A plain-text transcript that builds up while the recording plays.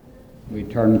We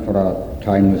turn for our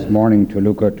time this morning to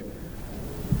look at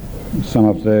some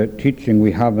of the teaching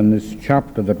we have in this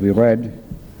chapter that we read,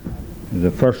 the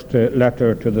first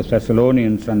letter to the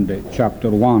Thessalonians and chapter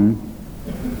 1.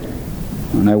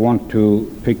 And I want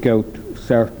to pick out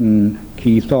certain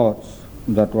key thoughts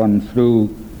that run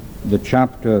through the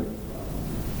chapter.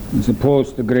 I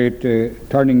suppose the great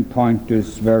turning point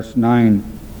is verse 9,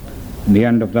 in the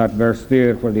end of that verse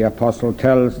there, where the apostle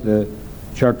tells the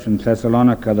church in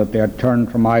Thessalonica that they had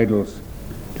turned from idols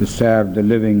to serve the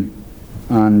living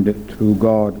and true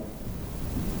God.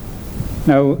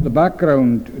 Now, the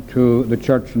background to the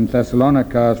church in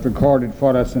Thessalonica is recorded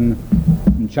for us in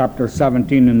chapter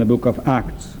 17 in the book of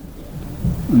Acts.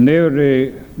 And there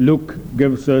Luke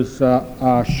gives us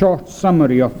a short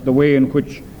summary of the way in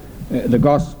which the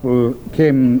gospel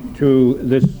came to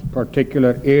this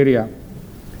particular area.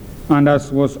 And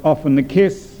as was often the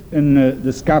case in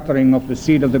the scattering of the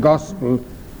seed of the gospel,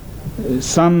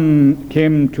 some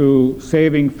came to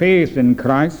saving faith in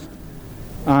Christ,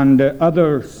 and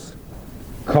others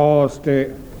caused,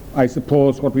 I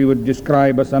suppose, what we would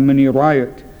describe as a mini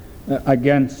riot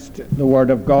against the Word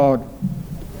of God.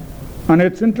 And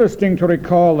it's interesting to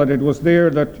recall that it was there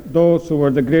that those who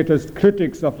were the greatest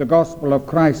critics of the gospel of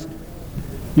Christ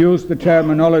used the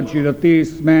terminology that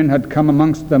these men had come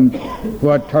amongst them who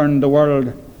had turned the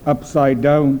world upside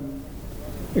down.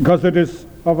 Because it is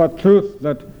of a truth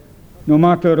that no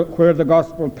matter where the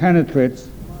gospel penetrates,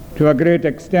 to a great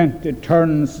extent it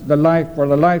turns the life or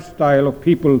the lifestyle of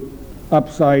people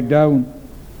upside down.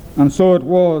 And so it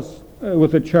was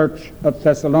with the church at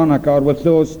Thessalonica, or with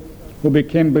those who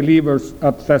became believers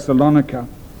at Thessalonica.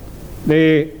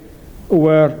 They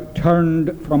were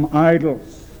turned from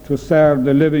idols to serve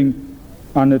the living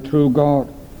and the true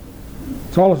God.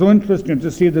 It's also interesting to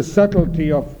see the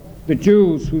subtlety of the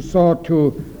Jews who sought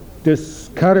to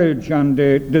discourage and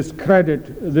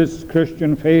discredit this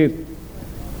Christian faith.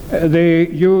 They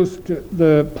used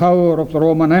the power of the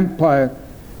Roman Empire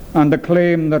and the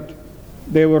claim that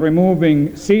they were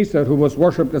removing Caesar, who was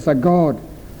worshipped as a god,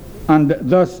 and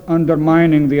thus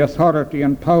undermining the authority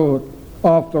and power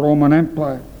of the Roman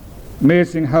Empire.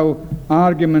 Amazing how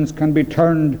arguments can be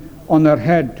turned on their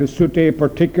head to suit a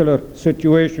particular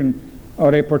situation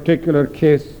or a particular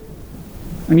case.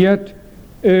 And yet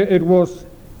it was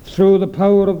through the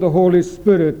power of the Holy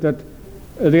Spirit that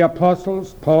the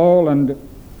apostles Paul and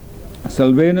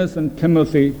Silvanus and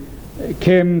Timothy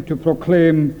came to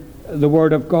proclaim the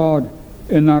Word of God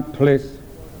in that place.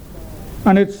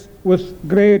 And it's with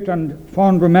great and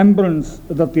fond remembrance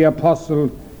that the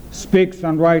apostle speaks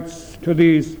and writes to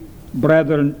these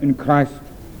brethren in Christ.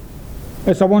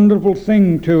 It's a wonderful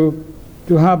thing to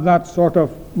have that sort of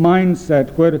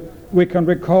mindset where we can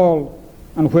recall,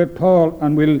 and where Paul,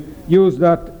 and we'll use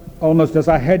that almost as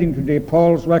a heading today,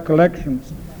 Paul's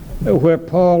recollections, where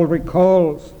Paul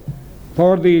recalls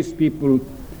for these people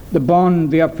the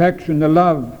bond, the affection, the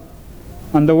love,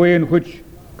 and the way in which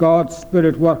God's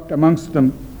Spirit worked amongst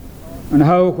them, and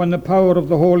how when the power of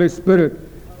the Holy Spirit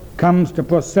comes to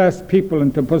possess people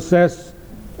and to possess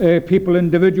people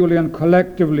individually and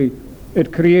collectively,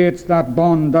 it creates that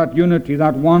bond, that unity,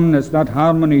 that oneness, that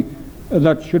harmony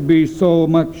that should be so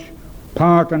much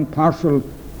part and parcel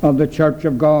of the Church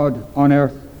of God on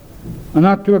earth. And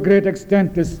that to a great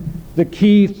extent is the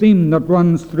key theme that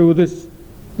runs through this,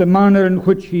 the manner in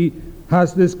which he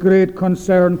has this great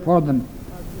concern for them.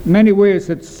 In many ways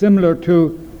it's similar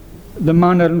to the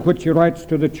manner in which he writes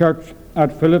to the church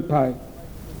at Philippi,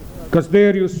 because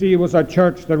there you see was a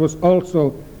church that was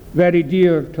also very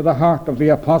dear to the heart of the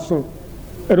apostle.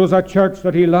 It was a church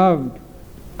that he loved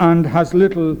and has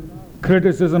little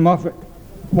criticism of it.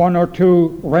 One or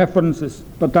two references,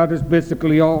 but that is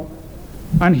basically all.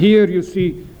 And here you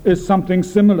see is something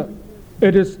similar.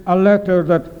 It is a letter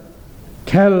that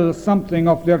tells something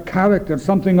of their character,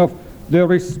 something of their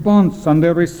response and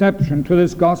their reception to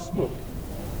this gospel.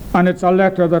 And it's a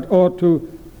letter that ought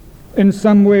to, in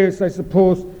some ways, I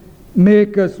suppose,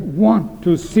 make us want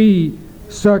to see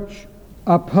such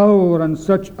a power and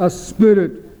such a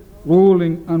spirit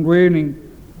ruling and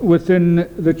reigning within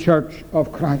the church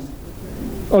of Christ.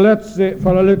 Well, let's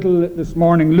for a little this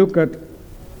morning look at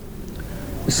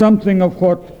something of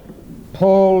what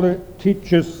Paul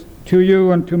teaches to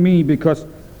you and to me, because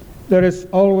there is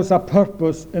always a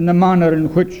purpose in the manner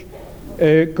in which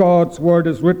God's Word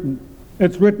is written.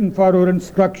 It's written for our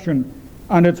instruction,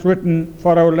 and it's written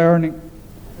for our learning.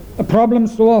 The problem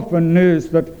so often is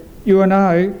that you and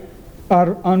I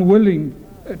are unwilling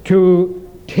to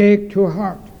take to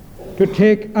heart, to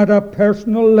take at a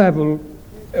personal level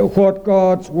what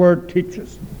God's Word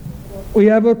teaches. We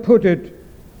ever put it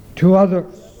to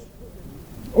others.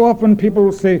 Often people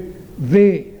will say,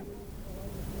 they.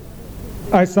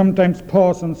 I sometimes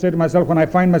pause and say to myself, when I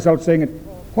find myself saying it,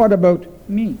 what about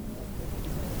me?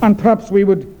 And perhaps we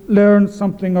would learn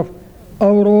something of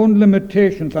our own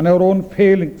limitations and our own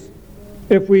failings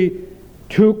if we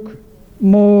took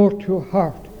more to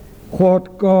heart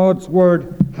what God's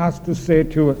Word has to say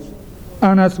to us.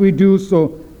 And as we do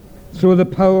so, through the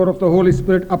power of the Holy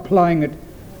Spirit applying it,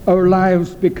 our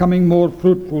lives becoming more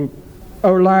fruitful,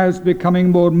 our lives becoming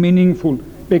more meaningful,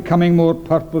 becoming more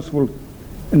purposeful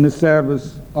in the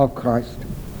service of Christ.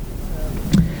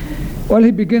 Well,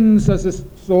 he begins, as is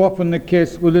so often the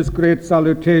case, with this great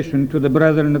salutation to the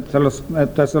brethren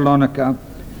at Thessalonica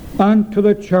and to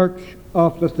the church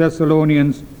of the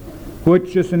Thessalonians,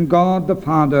 which is in God the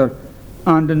Father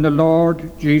and in the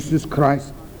Lord Jesus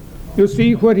Christ. You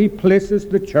see where he places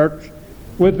the church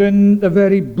within the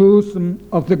very bosom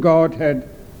of the Godhead.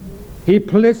 He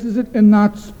places it in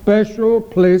that special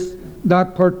place,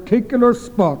 that particular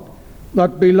spot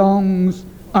that belongs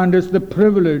and is the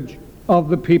privilege of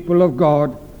the people of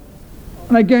God.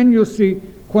 And again, you see,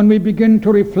 when we begin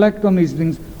to reflect on these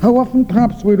things, how often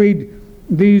perhaps we read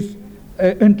these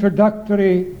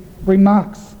introductory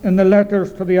remarks in the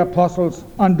letters to the apostles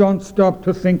and don't stop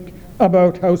to think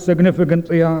about how significant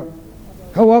they are.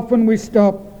 How often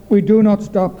we do not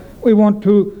stop. We want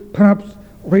to perhaps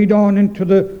read on into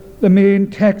the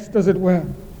main text, as it were.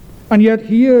 And yet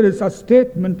here is a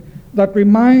statement that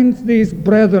reminds these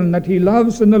brethren that he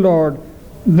loves in the Lord,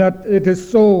 that it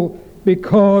is so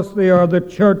because they are the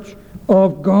church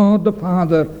of God the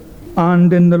Father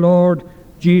and in the Lord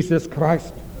Jesus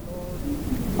Christ.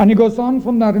 And he goes on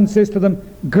from that and says to them,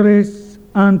 grace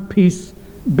and peace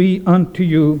be unto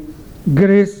you.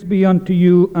 Grace be unto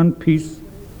you and peace.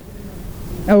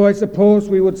 Now I suppose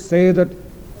we would say that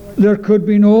there could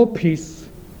be no peace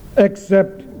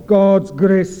except God's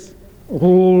grace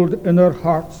ruled in our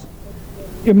hearts.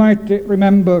 You might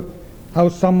remember how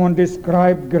someone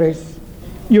described grace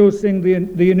using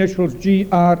the initials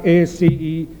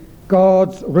G-R-A-C-E,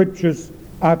 God's riches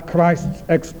at Christ's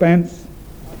expense.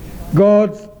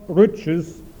 God's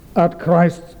riches at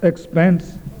Christ's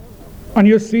expense. And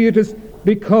you see, it is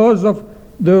because of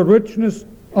the richness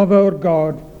of our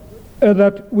God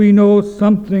that we know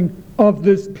something of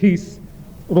this peace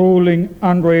ruling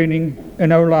and reigning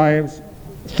in our lives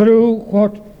through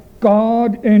what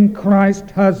God in Christ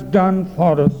has done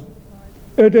for us.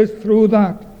 It is through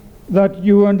that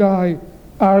you and I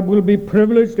will be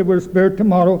privileged, if we're spared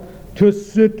tomorrow, to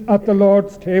sit at the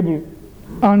Lord's table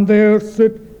and there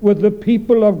sit with the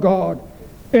people of God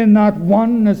in that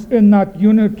oneness, in that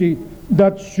unity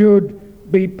that should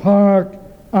be part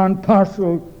and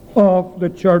parcel of the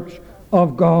church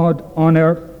of God on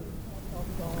earth.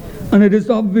 And it is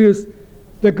obvious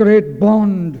the great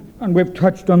bond, and we've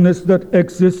touched on this, that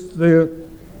exists there.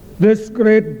 This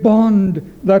great bond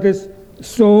that is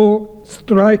so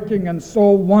striking and so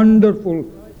wonderful,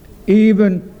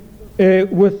 even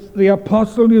with the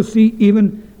apostle, you see,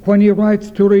 even when he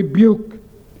writes to rebuke,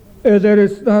 there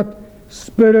is that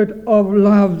spirit of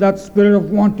love, that spirit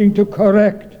of wanting to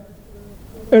correct.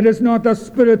 It is not a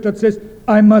spirit that says,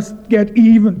 I must get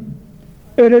even.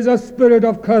 It is a spirit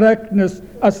of correctness,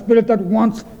 a spirit that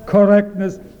wants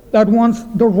correctness, that wants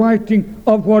the righting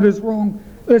of what is wrong.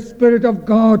 The Spirit of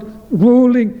God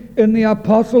ruling in the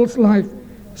apostle's life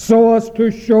so as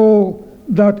to show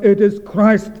that it is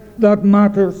Christ that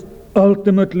matters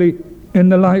ultimately in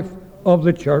the life of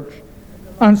the church.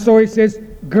 And so he says,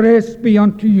 grace be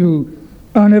unto you.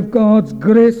 And if God's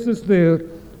grace is there,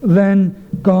 then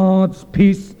God's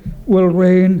peace will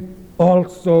reign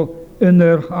also in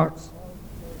their hearts.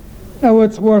 Now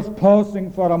it's worth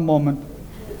pausing for a moment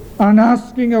and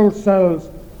asking ourselves,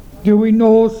 do we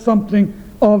know something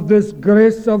of this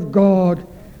grace of God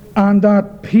and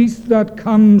that peace that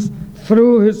comes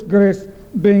through his grace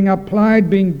being applied,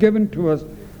 being given to us?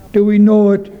 Do we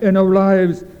know it in our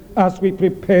lives as we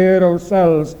prepare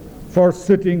ourselves for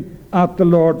sitting at the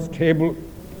Lord's table?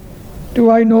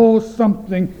 Do I know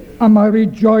something? Am I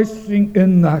rejoicing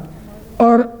in that?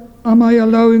 Or am I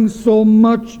allowing so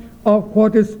much of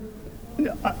what is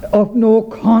of no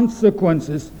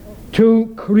consequences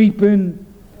to creep in,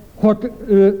 what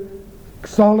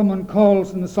Solomon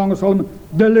calls in the Song of Solomon,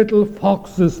 the little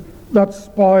foxes that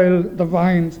spoil the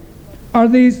vines? Are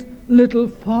these little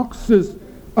foxes,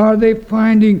 are they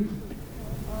finding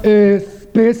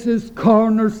spaces,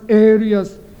 corners,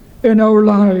 areas in our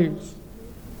lives?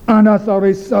 And as a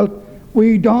result,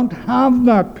 we don't have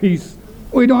that peace.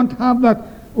 We don't have that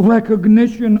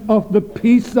recognition of the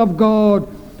peace of God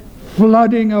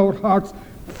flooding our hearts,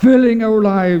 filling our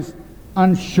lives,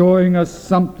 and showing us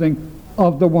something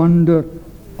of the wonder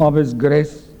of His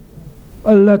grace.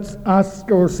 Let's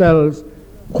ask ourselves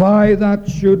why that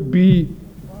should be.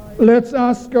 Let's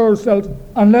ask ourselves,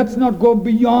 and let's not go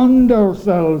beyond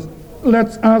ourselves.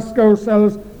 Let's ask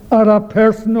ourselves at a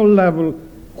personal level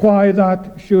why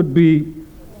that should be.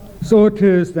 So it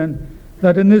is then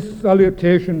that in this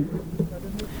salutation,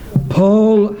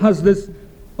 Paul has this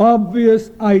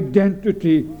obvious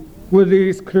identity with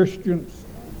these Christians.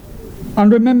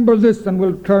 And remember this, and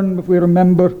we'll turn, if we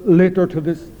remember, later to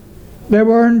this. They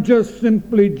weren't just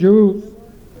simply Jews.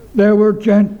 They were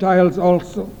Gentiles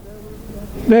also.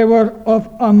 They were of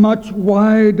a much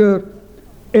wider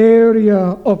area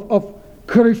of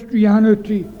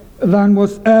Christianity than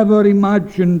was ever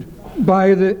imagined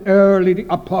by the early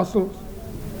apostles.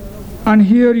 And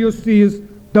here you see is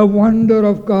the wonder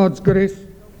of God's grace,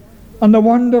 and the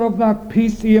wonder of that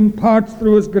peace He imparts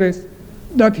through His grace,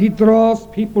 that He draws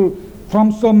people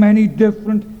from so many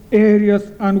different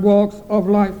areas and walks of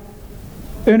life,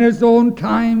 in His own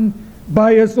time,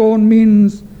 by His own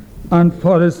means, and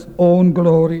for His own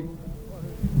glory.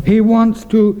 He wants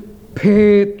to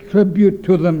pay tribute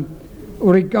to them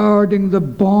regarding the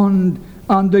bond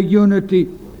and the unity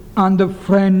and the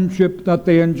friendship that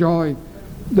they enjoy,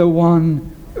 the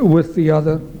one with the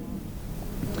other.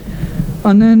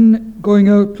 And then going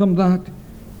out from that,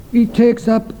 he takes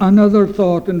up another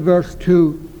thought in verse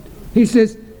 2. He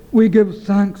says, we give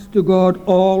thanks to God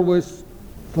always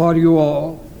for you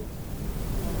all.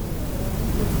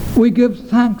 We give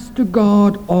thanks to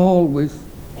God always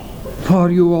for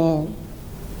you all.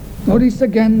 Notice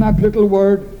again that little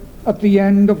word at the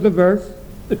end of the verse,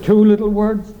 the two little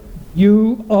words,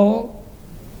 you all.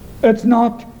 It's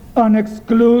not an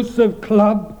exclusive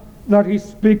club that he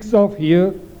speaks of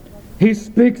here. He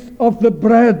speaks of the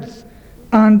breadth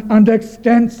and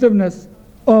extensiveness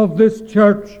of this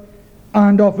church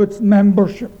and of its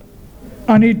membership.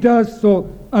 And he does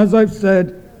so, as I've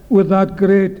said, with that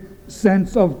great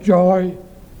sense of joy,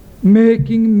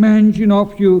 making mention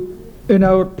of you in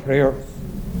our prayers.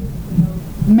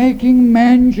 Making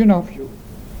mention of you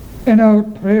in our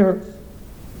prayers.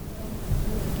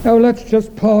 Now let's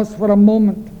just pause for a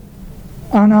moment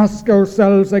and ask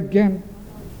ourselves again.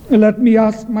 Let me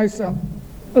ask myself,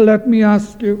 let me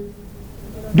ask you,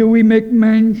 do we make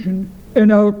mention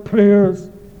in our prayers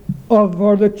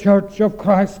for the Church of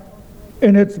Christ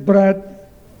in its breadth?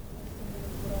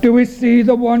 Do we see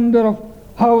the wonder of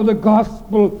how the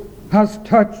gospel has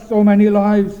touched so many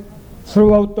lives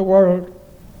throughout the world?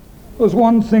 There was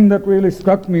one thing that really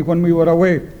struck me when we were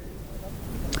away.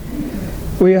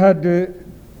 We had,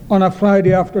 on a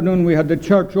Friday afternoon, we had the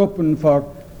church open for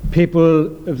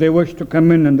people if they wished to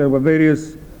come in, and there were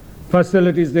various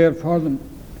facilities there for them.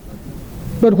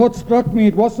 But what struck me,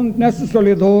 it wasn't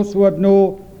necessarily those who had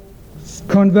no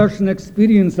conversion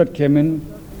experience that came in,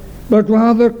 but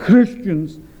rather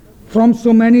Christians from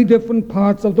so many different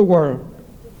parts of the world.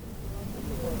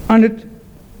 And it,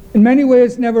 in many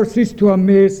ways, never ceased to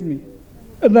amaze me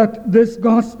that this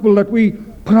gospel that we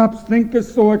perhaps think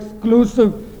is so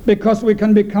exclusive because we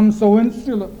can become so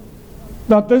insular,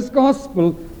 that this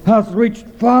gospel has reached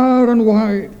far and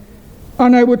wide.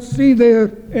 And I would see there,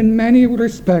 in many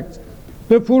respects,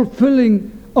 the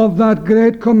fulfilling of that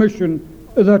great commission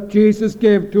that Jesus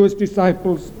gave to his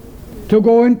disciples, to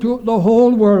go into the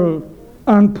whole world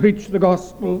and preach the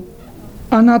gospel.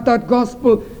 And that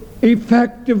gospel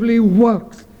effectively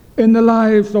works in the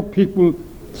lives of people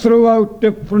throughout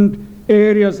different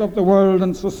areas of the world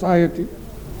and society.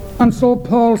 And so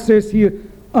Paul says here,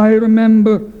 I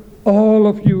remember all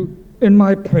of you in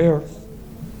my prayers.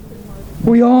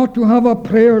 We ought to have a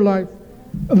prayer life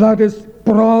that is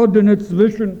broad in its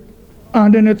vision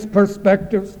and in its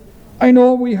perspectives. I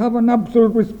know we have an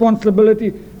absolute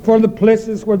responsibility for the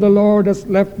places where the Lord has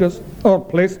left us or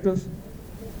placed us.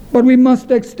 But we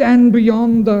must extend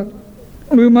beyond that.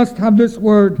 And we must have this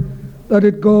word that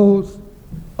it goes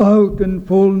out in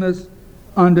fullness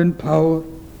and in power.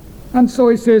 And so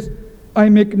he says, I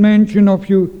make mention of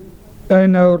you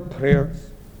in our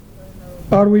prayers.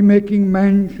 Are we making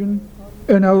mention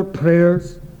in our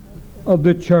prayers of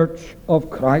the Church of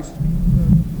Christ?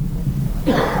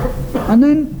 And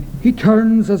then he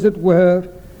turns, as it were,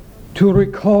 to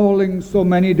recalling so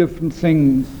many different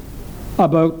things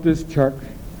about this church.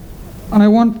 And I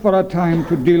want for a time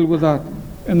to deal with that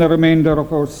in the remainder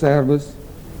of our service.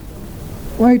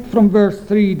 Right from verse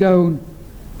 3 down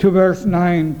to verse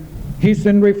 9, he's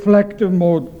in reflective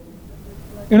mode.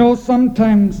 You know,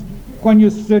 sometimes when you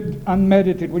sit and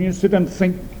meditate, when you sit and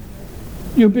think,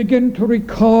 you begin to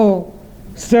recall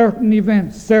certain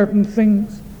events, certain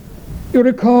things. You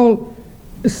recall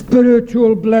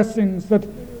spiritual blessings that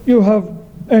you have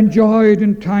enjoyed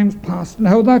in times past, and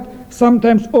how that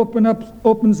sometimes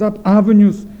opens up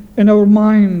avenues in our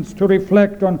minds to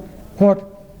reflect on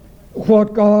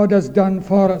what God has done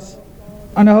for us,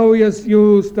 and how He has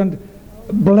used and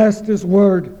blessed His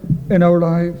word in our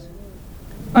lives.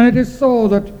 And it is so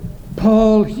that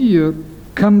Paul here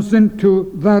comes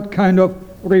into that kind of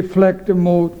reflective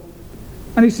mode.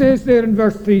 And he says there in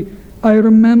verse 3, I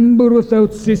remember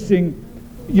without ceasing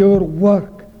your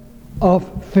work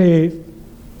of faith.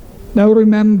 Now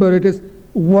remember, it is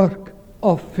work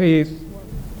of faith.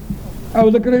 Now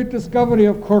the great discovery,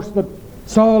 of course, that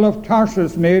Saul of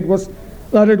Tarsus made was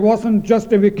that it wasn't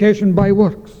justification by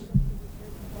works.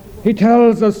 He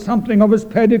tells us something of his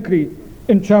pedigree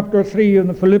in chapter 3 in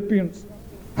the Philippians,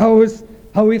 how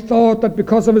he thought that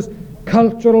because of his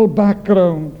cultural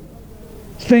background,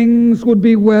 things would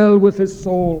be well with his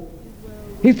soul.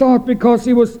 He thought because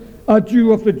he was a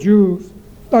Jew of the Jews,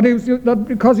 that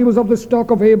because he was of the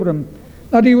stock of Abraham,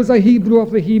 that he was a Hebrew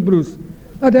of the Hebrews,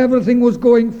 that everything was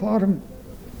going for him.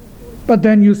 But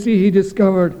then you see, he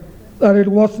discovered that it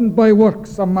wasn't by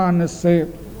works a man is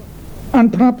saved.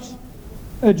 And perhaps,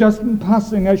 just in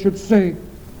passing, I should say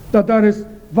that is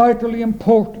vitally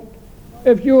important.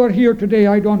 If you are here today,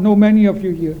 I don't know many of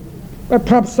you here, but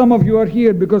perhaps some of you are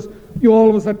here because you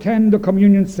always attend the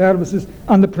communion services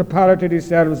and the preparatory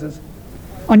services,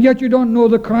 and yet you don't know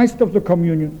the Christ of the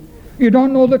communion. You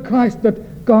don't know the Christ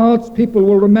that God's people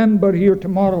will remember here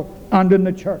tomorrow and in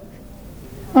the church.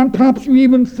 And perhaps you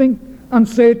even think, and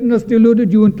Satan has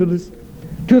deluded you into this,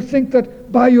 to think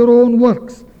that by your own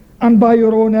works and by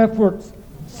your own efforts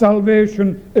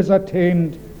salvation is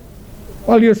attained.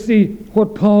 Well, you see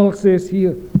what Paul says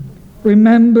here,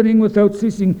 remembering without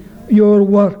ceasing your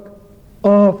work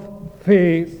of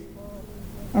faith.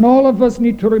 And all of us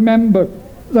need to remember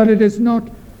that it is not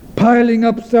piling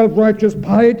up self-righteous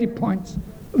piety points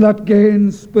that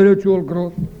gains spiritual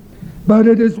growth, but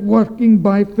it is working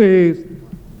by faith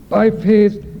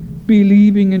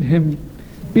believing in Him,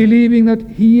 believing that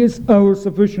He is our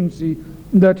sufficiency,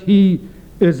 that He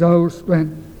is our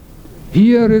strength.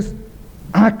 Here is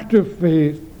active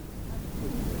faith.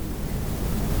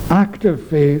 Active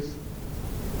faith.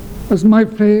 Has my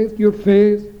faith, your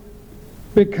faith,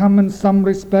 become in some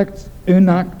respects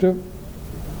inactive?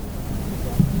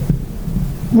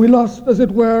 We lost, as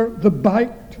it were, the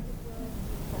bite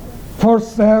for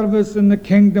service in the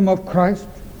kingdom of Christ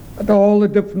at all the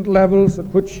different levels at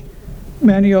which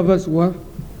many of us were.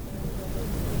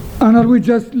 And are we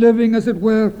just living, as it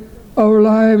were, our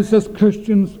lives as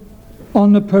Christians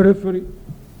on the periphery?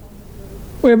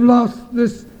 We've lost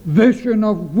this vision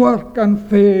of work and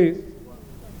faith,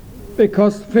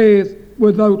 because faith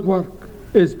without work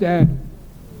is dead.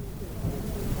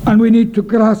 And we need to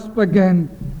grasp again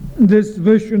this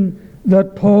vision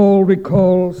that Paul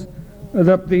recalls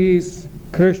that these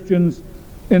Christians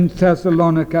in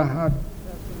Thessalonica had.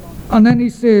 And then he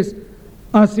says,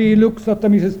 as he looks at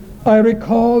them, he says, I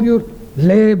recall your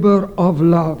labor of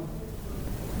love.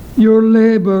 Your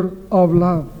labor of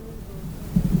love.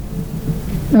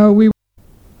 Now we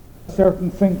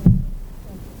certain things,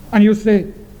 and you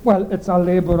say, well, it's a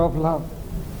labor of love.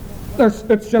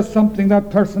 It's just something that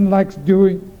person likes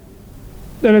doing.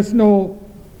 There is no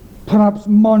perhaps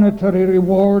monetary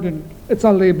reward in it. It's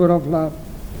a labor of love.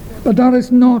 But that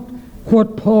is not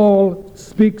what Paul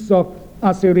speaks of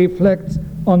as he reflects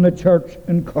on the church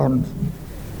in Corinth.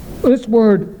 This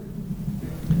word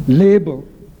labor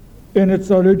in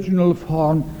its original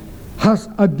form has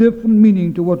a different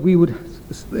meaning to what we would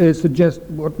suggest,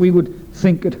 what we would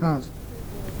think it has.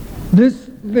 This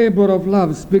labor of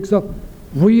love speaks of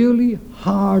really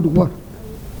hard work.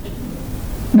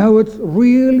 Now it's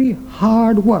really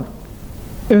hard work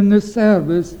in the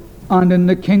service and in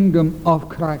the kingdom of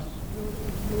Christ.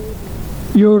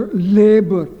 Your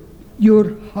labor,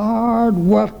 your hard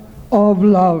work of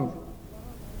love.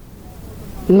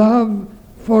 Love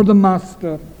for the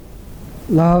Master.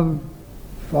 Love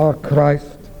for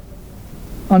Christ.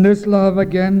 And this love,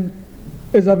 again,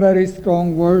 is a very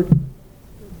strong word.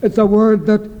 It's a word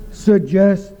that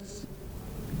suggests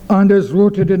and is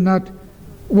rooted in that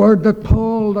word that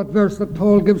verse that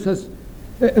Paul gives us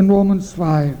in Romans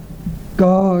 5.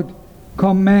 God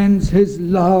commends His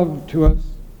love to us.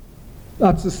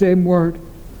 That's the same word.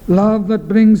 Love that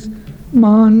brings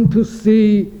man to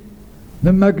see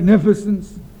the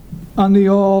magnificence and the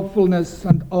awfulness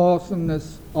and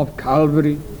awesomeness of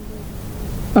Calvary.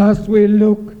 As we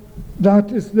look,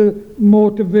 that is the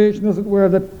motivation, as it were,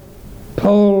 that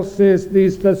Paul says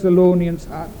these Thessalonians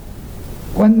had.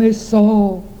 When they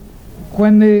saw,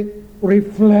 when they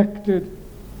reflected,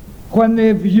 when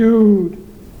they viewed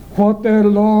what their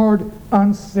Lord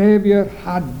and Savior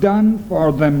had done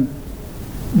for them,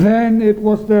 then it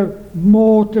was their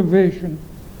motivation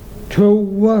to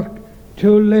work,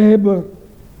 to labor,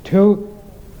 to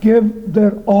give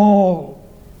their all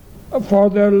for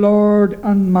their Lord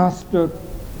and Master,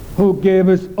 who gave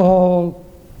us all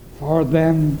for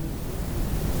them.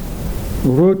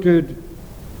 Rooted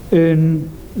in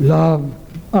love,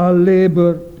 a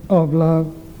labor of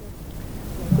love.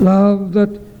 Love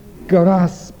that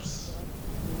grasps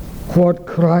what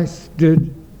Christ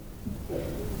did.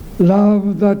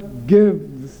 Love that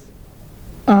gives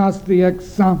as the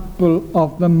example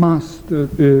of the Master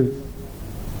is.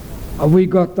 Have we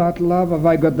got that love? Have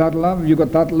I got that love? Have you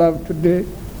got that love today?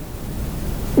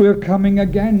 We're coming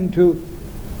again to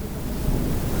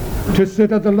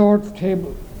sit at the Lord's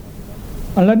table.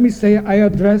 And let me say, I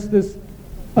address this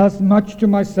as much to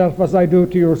myself as I do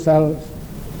to yourselves.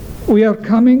 We are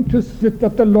coming to sit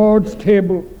at the Lord's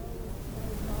table.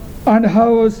 And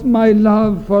how is my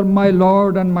love for my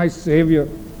Lord and my Savior?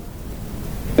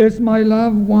 Is my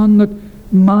love one that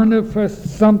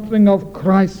manifests something of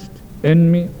Christ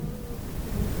in me?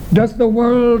 Does the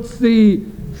world see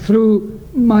through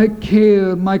my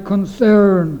care, my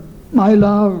concern, my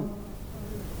love,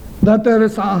 that there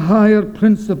is a higher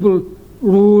principle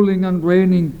ruling and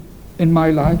reigning in my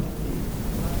life?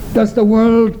 Does the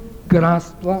world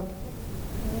grasp that?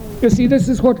 You see, this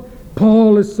is what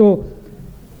Paul is so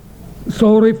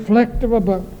reflective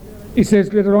about. He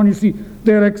says later on, you see,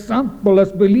 their example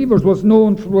as believers was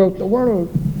known throughout the world.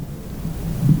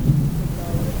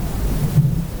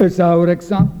 Is our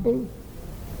example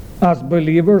as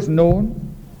believers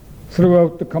known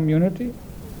throughout the community?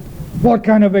 What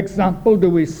kind of example do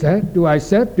we set? Do I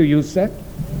set? Do you set?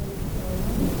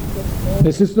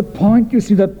 This is the point, you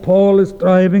see, that Paul is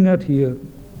driving at here.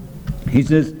 He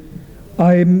says,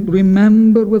 I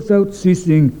remember without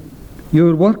ceasing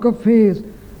your work of faith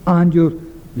and your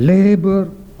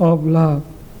labor of love.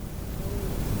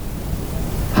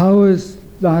 How is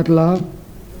that love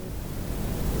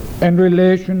in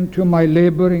relation to my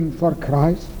laboring for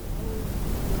Christ?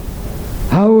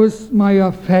 How is my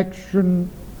affection?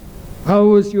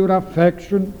 How is your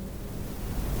affection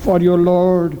for your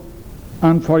Lord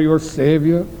and for your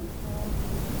Savior?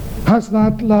 Has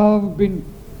that love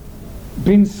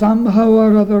been somehow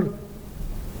or other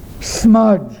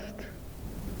smudged,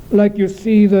 like you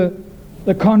see the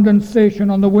condensation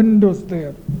on the windows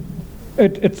there?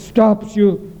 It stops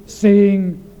you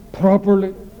seeing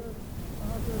properly.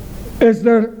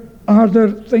 Are there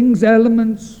things,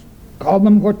 elements, call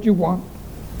them what you want,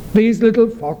 these little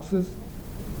foxes?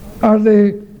 Are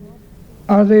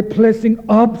they placing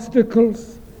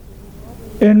obstacles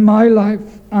in my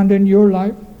life and in your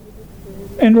life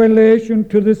in relation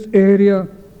to this area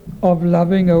of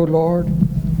loving our Lord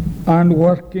and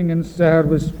working in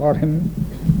service for Him?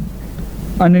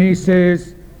 And then he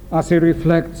says, as he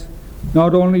reflects,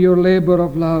 not only your labor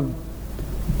of love,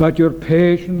 but your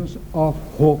patience of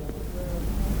hope.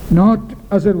 Not,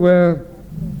 as it were,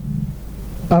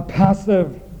 a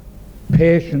passive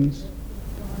patience.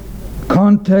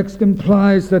 Context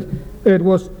implies that it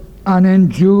was an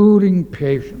enduring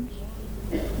patience,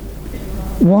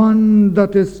 one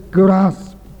that is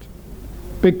grasped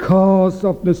because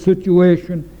of the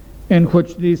situation in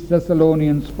which these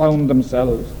Thessalonians found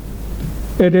themselves.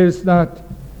 It is that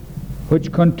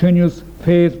which continues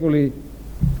faithfully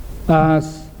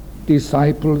as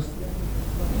disciples.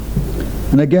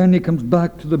 And again he comes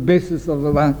back to the basis of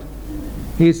that.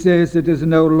 He says it is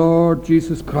in our Lord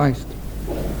Jesus Christ,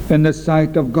 in the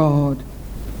sight of God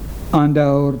and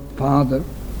our Father.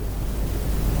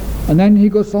 And then he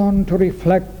goes on to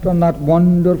reflect on that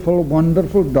wonderful,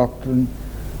 wonderful doctrine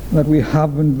that we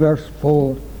have in verse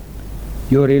 4,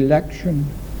 your election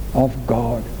of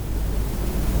God.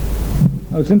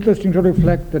 Now it's interesting to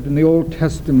reflect that in the Old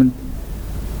Testament,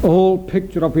 the whole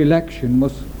picture of election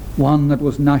was one that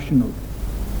was national.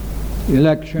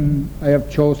 Election, I have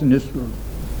chosen Israel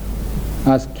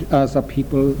as a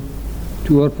people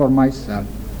to for myself.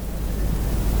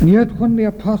 And yet when the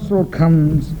apostle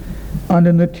comes and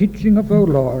in the teaching of our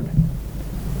Lord,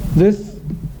 this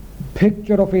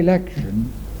picture of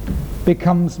election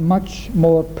becomes much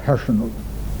more personal.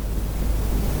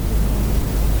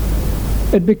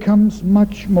 It becomes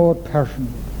much more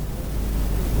personal.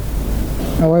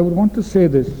 Now I would want to say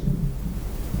this,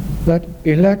 that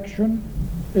election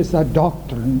is a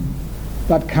doctrine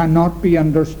that cannot be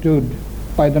understood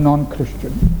by the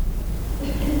non-Christian.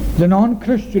 The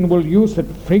non-Christian will use it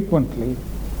frequently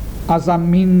as a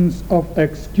means of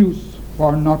excuse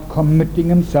for not committing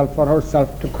himself or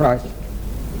herself to Christ.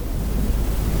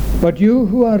 But you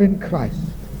who are in Christ,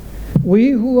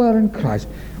 we who are in Christ,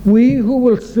 We who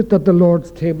will sit at the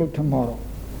Lord's table tomorrow,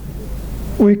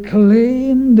 we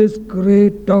claim this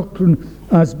great doctrine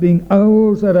as being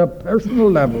ours at a personal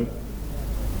level,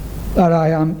 that I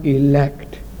am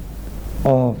elect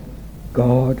of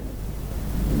God.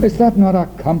 Is that not a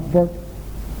comfort?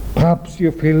 Perhaps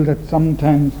you feel that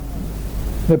sometimes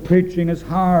the preaching is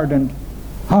hard and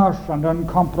harsh and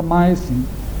uncompromising.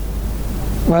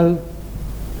 Well,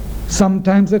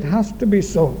 sometimes it has to be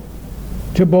so,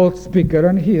 to both speaker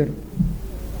and hearer.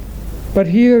 But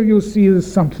here you see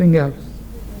there's something else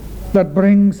that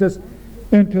brings us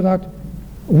into that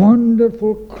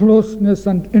wonderful closeness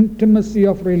and intimacy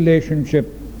of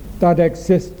relationship that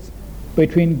exists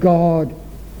between God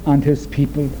and His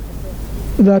people.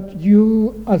 That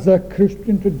you as a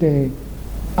Christian today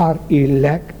are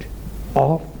elect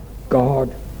of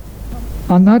God.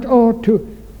 And that ought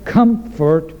to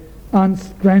comfort and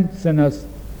strengthen us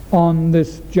on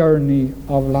this journey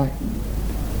of life.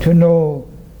 To know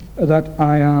that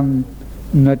I am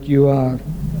and that you are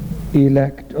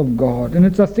elect of God. And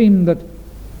it's a theme that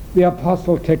the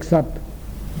apostle takes up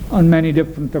on many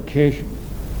different occasions.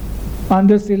 And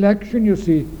this election, you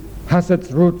see, has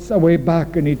its roots away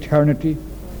back in eternity.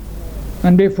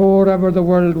 And before ever the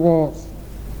world was,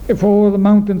 before the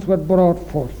mountains were brought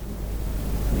forth,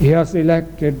 He has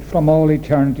elected from all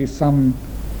eternity some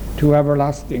to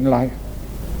everlasting life.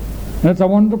 And it's a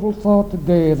wonderful thought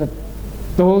today that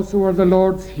those who are the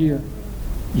Lord's here,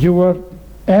 you were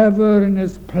ever in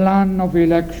His plan of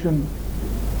election,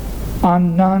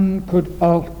 and none could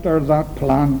alter that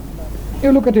plan.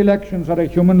 You look at elections at a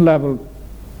human level,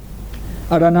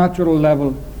 at a natural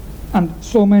level, and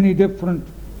so many different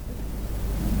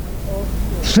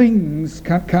things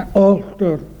can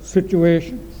alter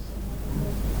situations.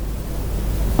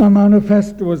 A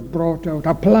manifesto is brought out,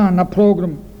 a plan, a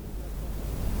program,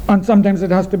 and sometimes it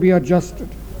has to be adjusted.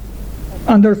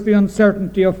 And there's the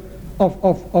uncertainty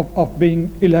of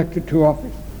being elected to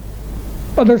office.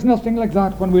 But there's nothing like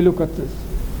that when we look at this.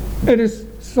 It is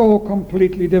so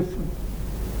completely different,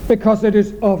 because it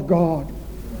is of God.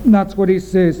 And that's what He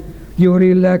says, your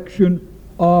election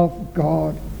of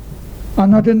God.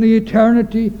 And not in the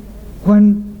eternity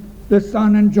when the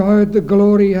Son enjoyed the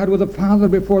glory He had with the Father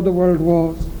before the world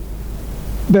was.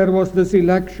 There was this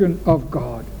election of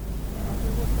God.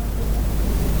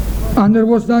 And there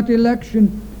was that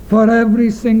election for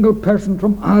every single person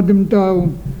from Adam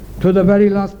down to the very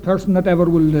last person that ever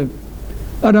will live.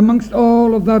 And amongst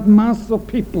all of that mass of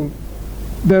people,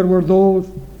 there were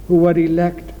those who were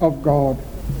elect of God.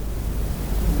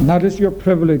 And that is your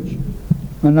privilege,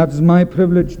 and that is my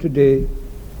privilege today,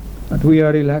 that we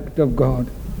are elect of God.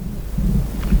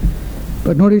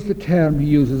 But notice the term he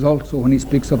uses also when he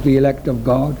speaks of the elect of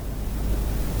God.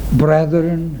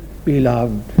 Brethren,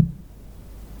 beloved.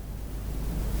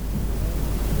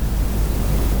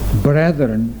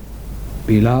 Brethren,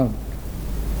 beloved.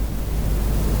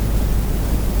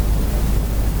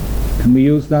 Can we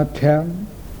use that term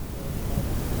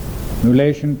in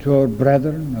relation to our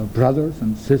brethren, our brothers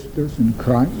and sisters in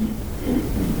Christ?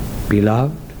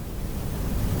 Beloved.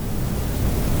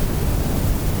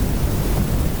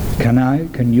 Can I,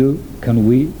 can you, can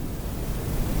we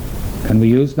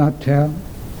use that term?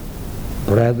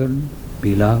 Brethren,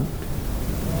 beloved.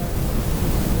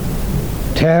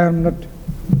 Term that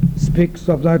speaks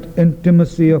of that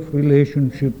intimacy of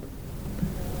relationship.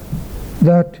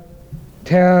 That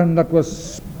term that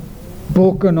was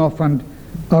spoken of and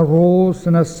arose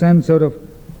in a sense out of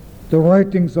the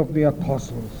writings of the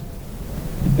apostles.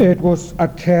 It was a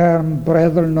term,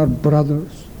 brethren or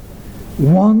brothers,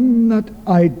 one that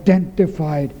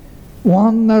identified,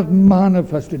 one that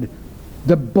manifested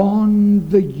the bond,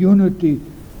 the unity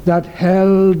that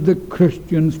held the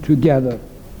Christians together.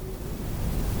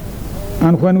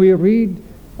 And when we read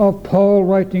of Paul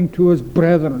writing to his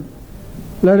brethren,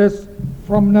 let us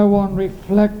from now on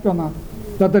reflect on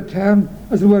that the term,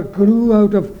 as it were, grew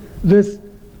out of this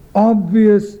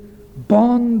obvious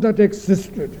bond that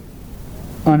existed.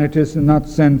 And it is in that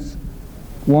sense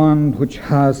one which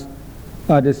has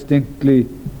a distinctly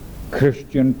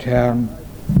Christian term.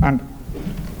 And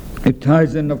it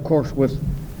ties in, of course, with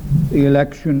the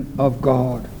election of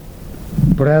God.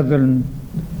 Brethren,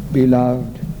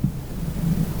 beloved.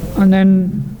 And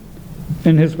then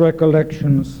in his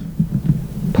recollections,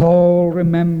 Paul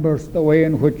remembers the way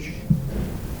in which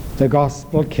the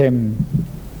gospel came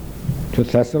to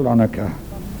Thessalonica.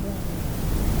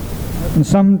 And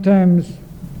sometimes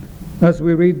as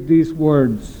we read these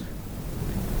words,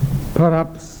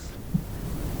 perhaps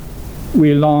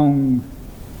we long,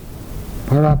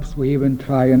 perhaps we even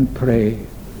try and pray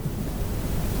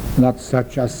that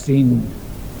such a scene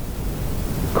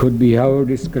could be our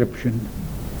description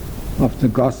of the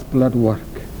gospel at work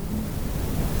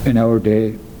in our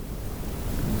day.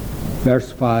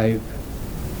 Verse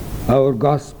 5, our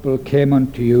gospel came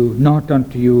unto you, not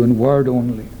unto you in word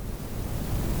only.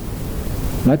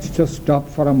 Let's just stop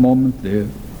for a moment there.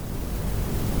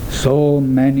 So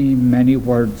many, many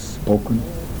words spoken.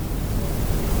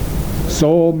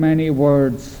 So many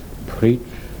words preached.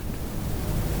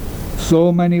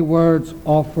 So many words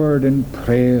offered in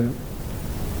prayer.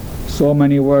 So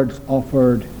many words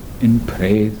offered in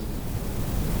praise.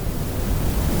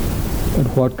 But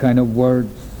what kind of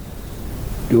words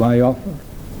do I offer?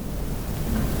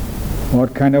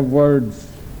 What kind of words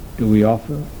do we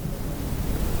offer?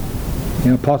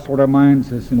 The apostle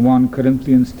reminds us in 1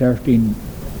 Corinthians 13,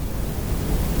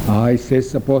 I say,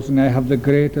 supposing I have the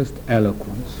greatest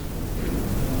eloquence,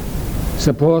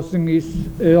 supposing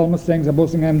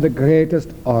I'm the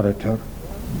greatest orator.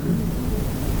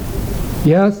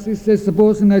 Yes, he says,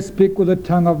 supposing I speak with the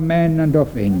tongue of men and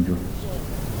of angels.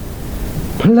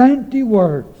 Plenty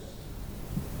words,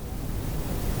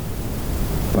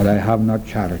 but I have not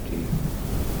charity.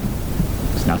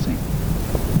 It's nothing.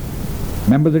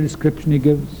 Remember the description he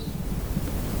gives?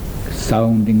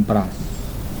 Sounding brass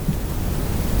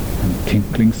and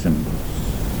tinkling cymbals.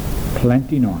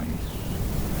 Plenty noise.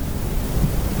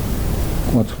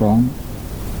 What's wrong?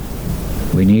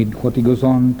 We need what he goes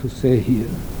on to say here.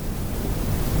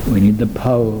 We need the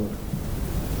power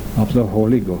of the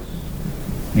Holy Ghost.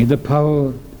 We need the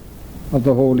power of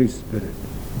the Holy Spirit.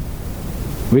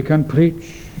 We can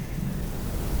preach.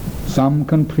 Some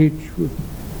can preach with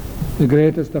the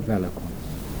greatest of eloquence.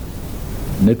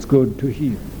 And it's good to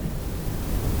hear.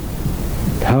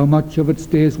 But how much of it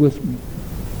stays with me?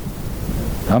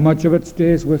 How much of it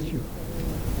stays with you?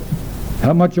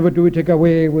 How much of it do we take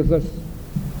away with us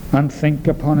and think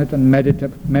upon it and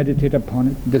meditate upon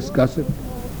it, discuss it?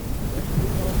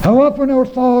 How often our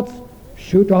thoughts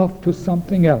shoot off to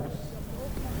something else,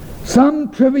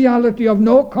 some triviality of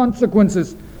no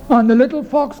consequences, and the little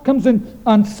fox comes in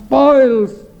and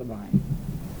spoils the vine.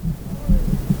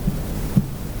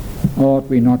 Ought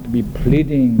we not to be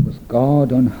pleading with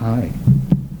God on high?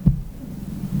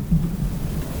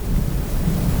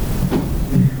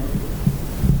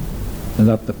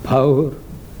 That the power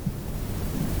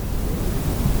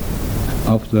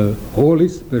of the Holy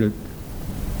Spirit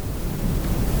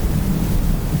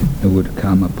would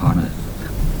come upon us.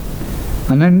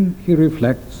 And then he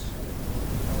reflects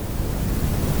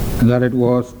that it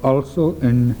was also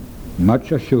in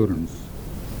much assurance,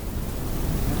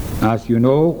 as you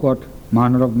know what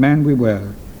manner of men we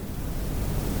were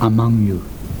among you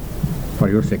for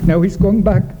your sake. Now he's going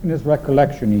back in his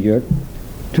recollection here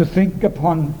to think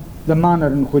upon the manner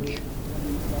in which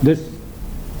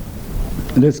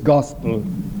this gospel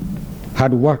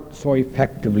had worked so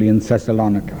effectively in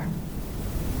Thessalonica.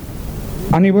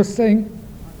 And he was saying,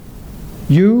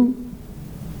 you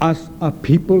as a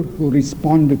people who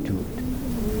responded to it,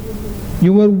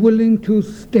 you were willing to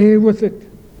stay with it,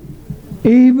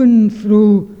 even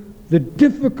through the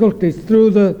difficulties,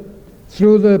 through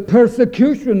the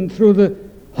persecution, through the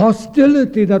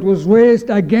hostility that was raised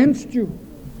against you.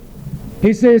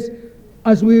 He says,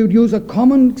 as we would use a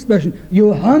common expression,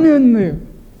 you hung in there.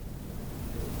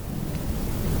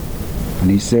 And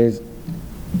he says,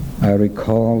 I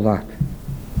recall that.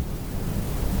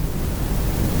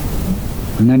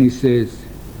 And then he says,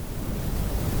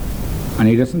 and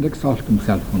he doesn't exalt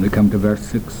himself when we come to verse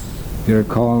 6. He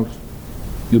recalls,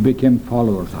 you became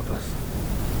followers of us.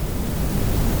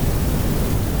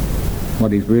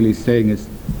 What he's really saying is,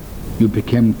 you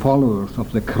became followers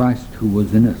of the Christ who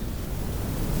was in us.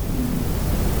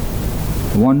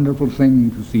 A wonderful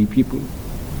thing to see people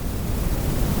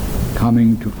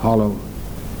coming to follow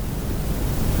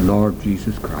the Lord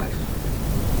Jesus Christ.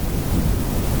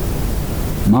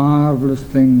 Marvelous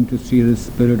thing to see the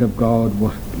Spirit of God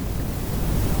working.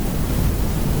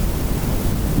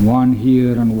 One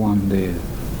here and one there.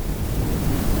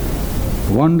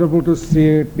 Wonderful to see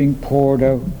it being poured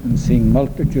out and seeing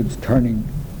multitudes turning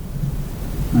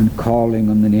and calling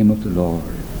on the name of the Lord.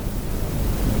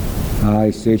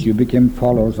 I say, you became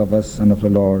followers of us and of the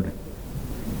Lord.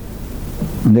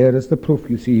 And there is the proof,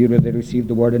 you see here, where they received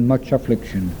the word in much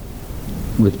affliction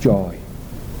with joy.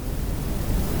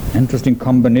 Interesting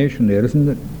combination there, isn't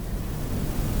it?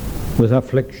 With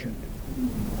affliction.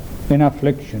 In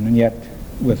affliction and yet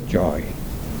with joy.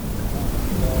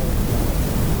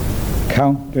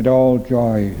 Count it all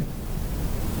joy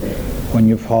when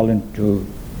you fall into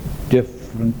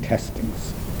different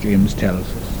testings, James tells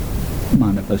us.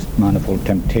 Manifold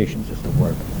temptations is the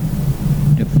word.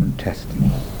 Different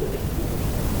testings.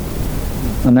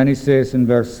 And then he says in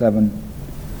verse 7,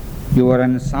 you were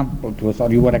an example to us,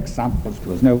 or you were examples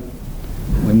to us. Now,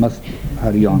 we must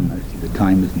hurry on. I see the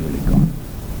time is nearly gone.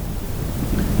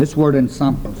 This word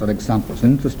ensamples or examples,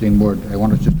 an interesting word I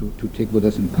want us just to take with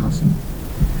us in passing.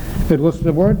 It was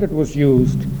the word that was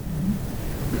used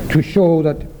to show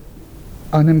that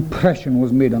an impression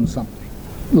was made on something,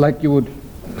 like you would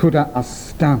put a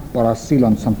stamp or a seal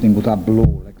on something with a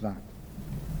blow like that,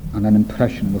 and an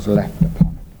impression was left upon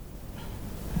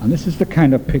it. And this is the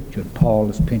kind of picture Paul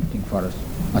is painting for us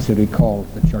as he recalls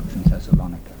the church in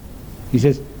Thessalonica. He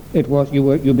says,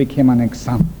 you became an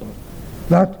example.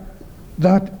 That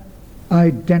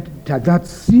identity, that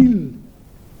seal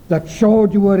that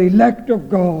showed you were elect of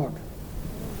God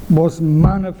was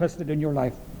manifested in your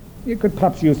life. You could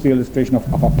perhaps use the illustration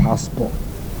of a passport.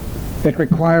 It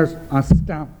requires a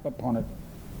stamp upon it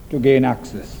to gain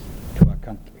access to a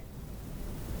country.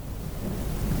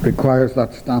 It requires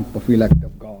that stamp of elect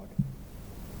of God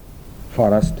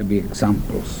for us to be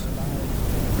examples.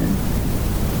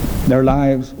 Their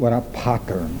lives were a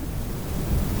pattern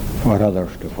for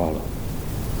others to follow.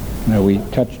 Now, we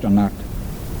touched on that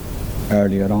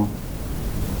earlier on.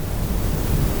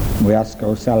 We ask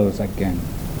ourselves again,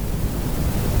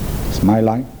 is my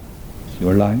life, is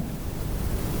your life,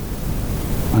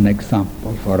 an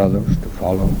example for others to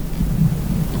follow?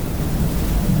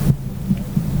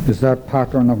 Is that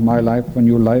pattern of my life and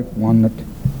your life one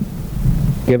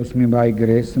that gives me by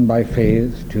grace and by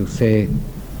faith to say,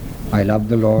 I love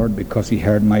the Lord because he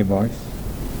heard my voice,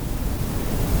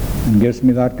 and gives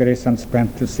me that grace and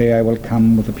strength to say I will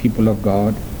come with the people of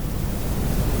God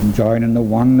and join in the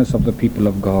oneness of the people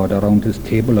of God around his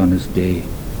table on his day?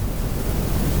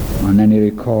 And then he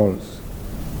recalls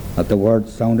that the word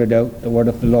sounded out, the word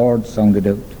of the Lord sounded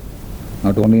out,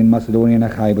 not only in Macedonia and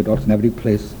Achaia, but also in every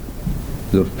place.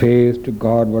 Your faith to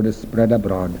God word is spread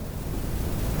abroad.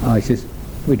 He says,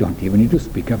 we don't even need to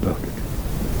speak about it.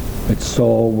 It's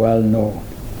so well known.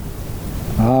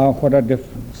 What a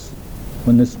difference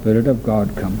when the Spirit of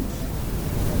God comes.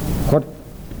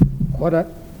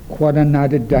 What an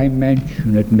added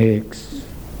dimension it makes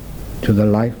to the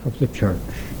life of the church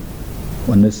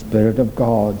when the Spirit of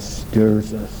God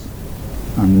stirs us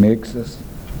and makes us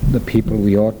the people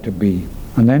we ought to be.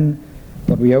 And then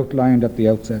what we outlined at the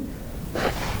outset,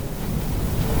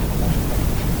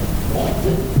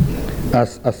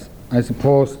 as I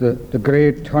suppose the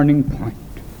great turning point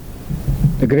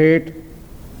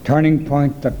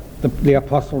that the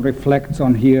apostle reflects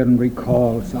on here and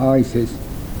recalls. He says,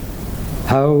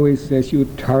 how he says you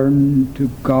turn to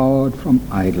God from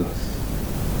idols.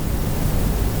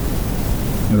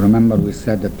 You remember we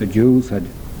said that the Jews had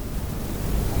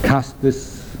cast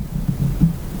this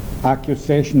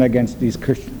accusation against these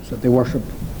Christians that they worship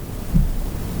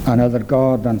another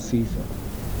god than Caesar.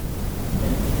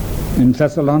 In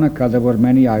Thessalonica there were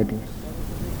many idols.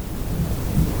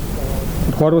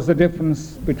 But what was the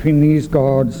difference between these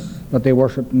gods that they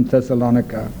worshipped in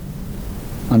Thessalonica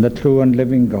and the true and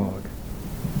living God?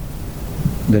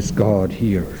 This God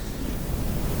hears.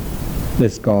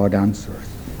 This God answers.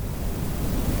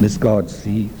 This God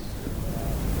sees.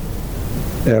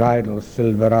 Their idols,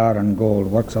 silver, and gold,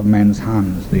 works of men's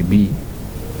hands they be.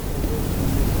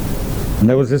 And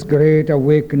there was this great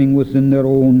awakening within their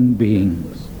own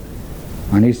beings.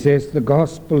 And he says the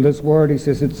gospel, this word, he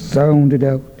says it sounded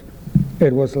out.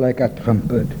 It was like a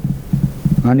trumpet.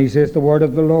 And he says the word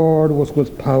of the Lord was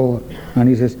with power. And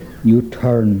he says, you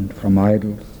turned from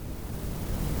idols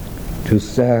to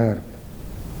serve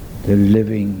the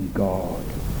living God.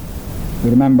 You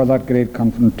remember that great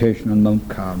confrontation on Mount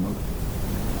Carmel.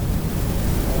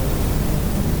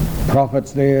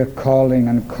 Prophets there calling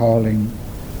and calling,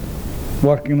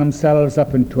 working themselves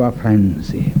up into a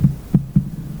frenzy.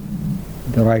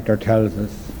 The writer tells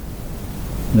us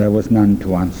there was none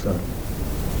to answer,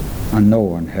 and no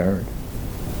one heard.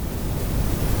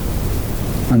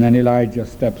 And then Elijah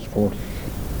steps forth,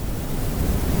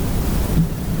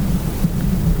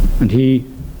 and he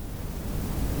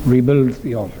rebuilds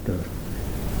the altar.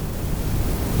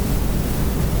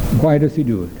 Why does he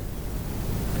do it?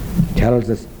 He tells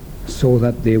us so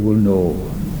that they will know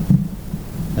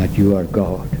that you are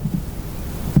God,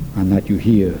 and that you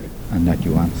hear, and that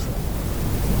you answer.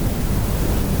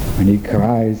 And he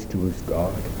cries to his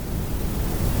God,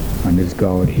 and his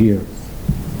God hears,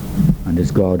 and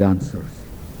his God answers.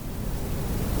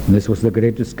 And this was the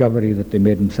great discovery that they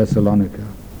made in Thessalonica.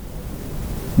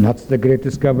 And that's the great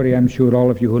discovery I'm sure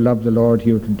all of you who love the Lord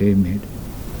here today made.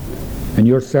 And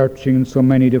you're searching in so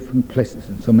many different places,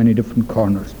 in so many different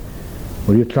corners,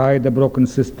 where you tried the broken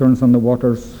cisterns and the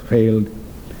waters failed.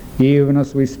 Even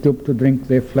as we stooped to drink,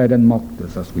 they fled and mocked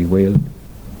us as we wailed.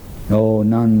 No,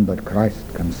 none but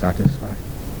Christ can satisfy.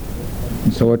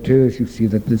 And so it is, you see,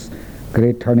 that this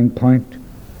great turning point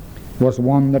was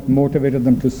one that motivated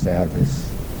them to service.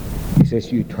 He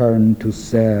says, you turn to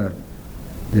serve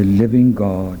the living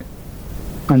God.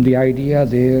 And the idea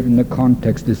there in the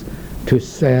context is to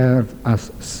serve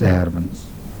as servants,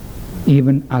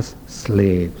 even as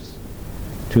slaves,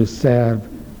 to serve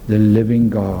the living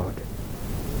God.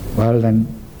 Well then,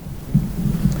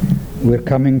 we're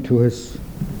coming to his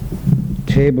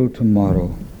table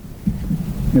tomorrow,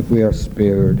 if we are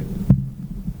spared.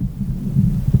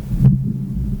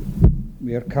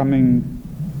 We are coming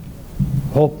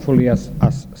hopefully as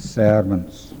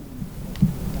servants.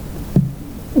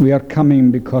 We are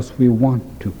coming because we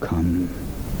want to come.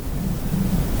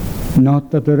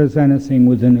 Not that there is anything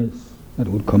within us that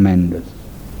would commend us.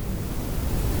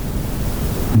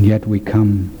 And yet we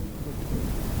come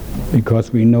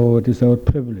because we know it is our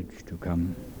privilege to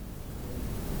come.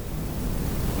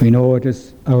 We know it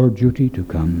is our duty to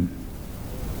come.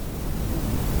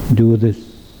 Do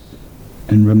this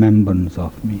in remembrance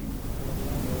of me.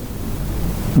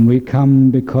 And we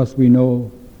come because we know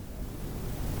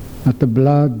that the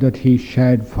blood that he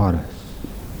shed for us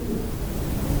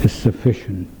is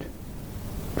sufficient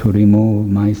to remove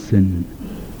my sin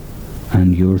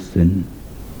and your sin.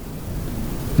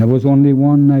 There was only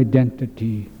one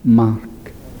identity mark.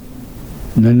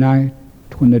 The night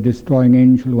when the destroying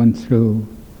angel went through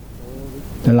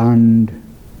the land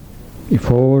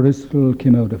before Israel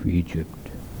came out of Egypt.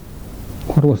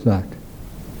 What was that?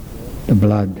 The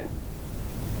blood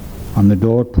on the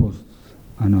doorposts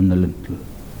and on the lintel.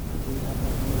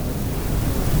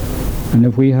 And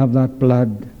if we have that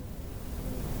blood,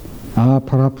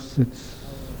 perhaps its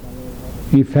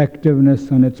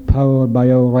effectiveness and its power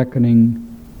by our reckoning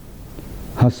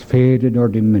has faded or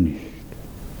diminished.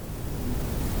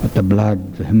 But the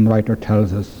blood, the hymn writer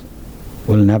tells us,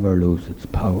 will never lose its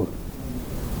power.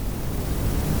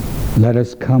 Let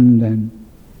us come then,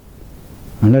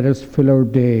 and let us fill our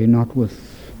day not with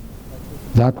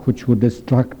that which would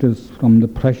distract us from the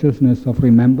preciousness of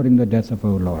remembering the death of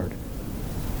our Lord,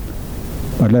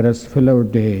 but let us fill our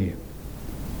day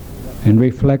in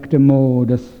reflective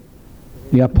mode as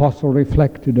the apostle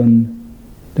reflected on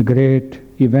the great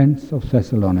events of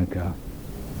Thessalonica.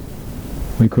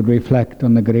 We could reflect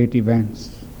on the great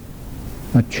events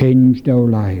that changed our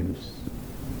lives,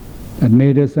 that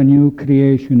made us a new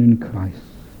creation in Christ,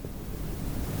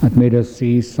 that made us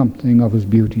see something of his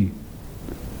beauty,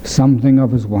 something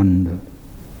of his wonder.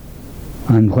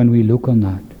 And when we look on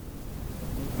that,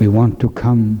 we want to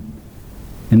come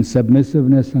in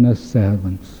submissiveness and as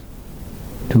servants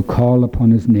to call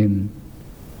upon his name,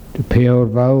 to pay our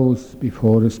vows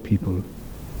before his people.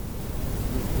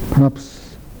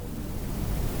 Perhaps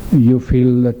you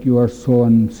feel that you are so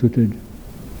unsuited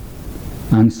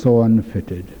and so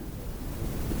unfitted.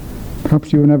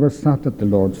 Perhaps you never sat at the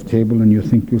Lord's table and you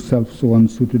think yourself so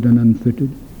unsuited and unfitted.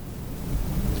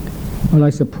 Well, I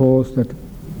suppose that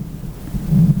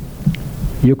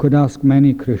you could ask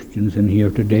many Christians in here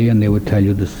today and they would tell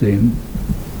you the same.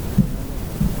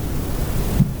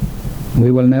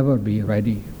 We will never be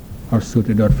ready or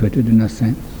suited or fitted in a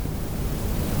sense.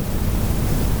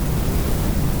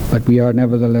 But we are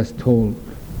nevertheless told,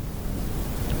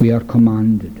 we are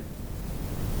commanded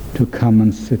to come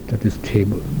and sit at his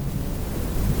table.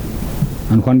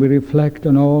 And when we reflect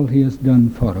on all he has done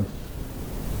for us,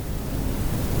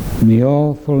 in the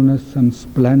awfulness and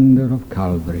splendor of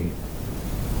Calvary,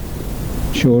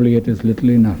 surely it is little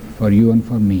enough for you and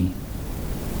for me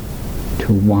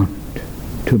to want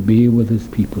to be with his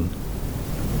people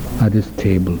at his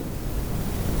table.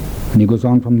 And he goes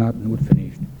on from that and we're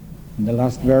finished. In the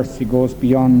last verse he goes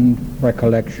beyond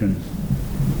recollections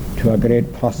to a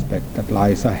great prospect that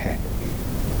lies ahead.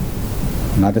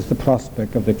 And that is the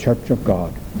prospect of the Church of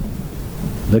God.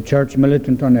 The church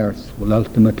militant on earth will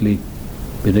ultimately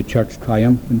be the church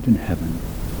triumphant in heaven.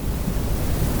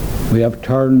 We have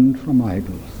turned from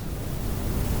idols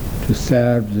to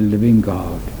serve the living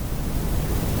God.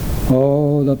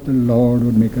 Oh, that the Lord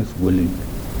would make us willing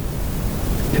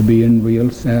to be in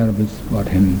real service for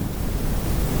him,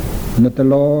 and that the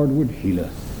Lord would heal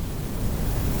us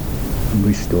and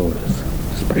restore us.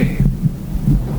 Let's pray.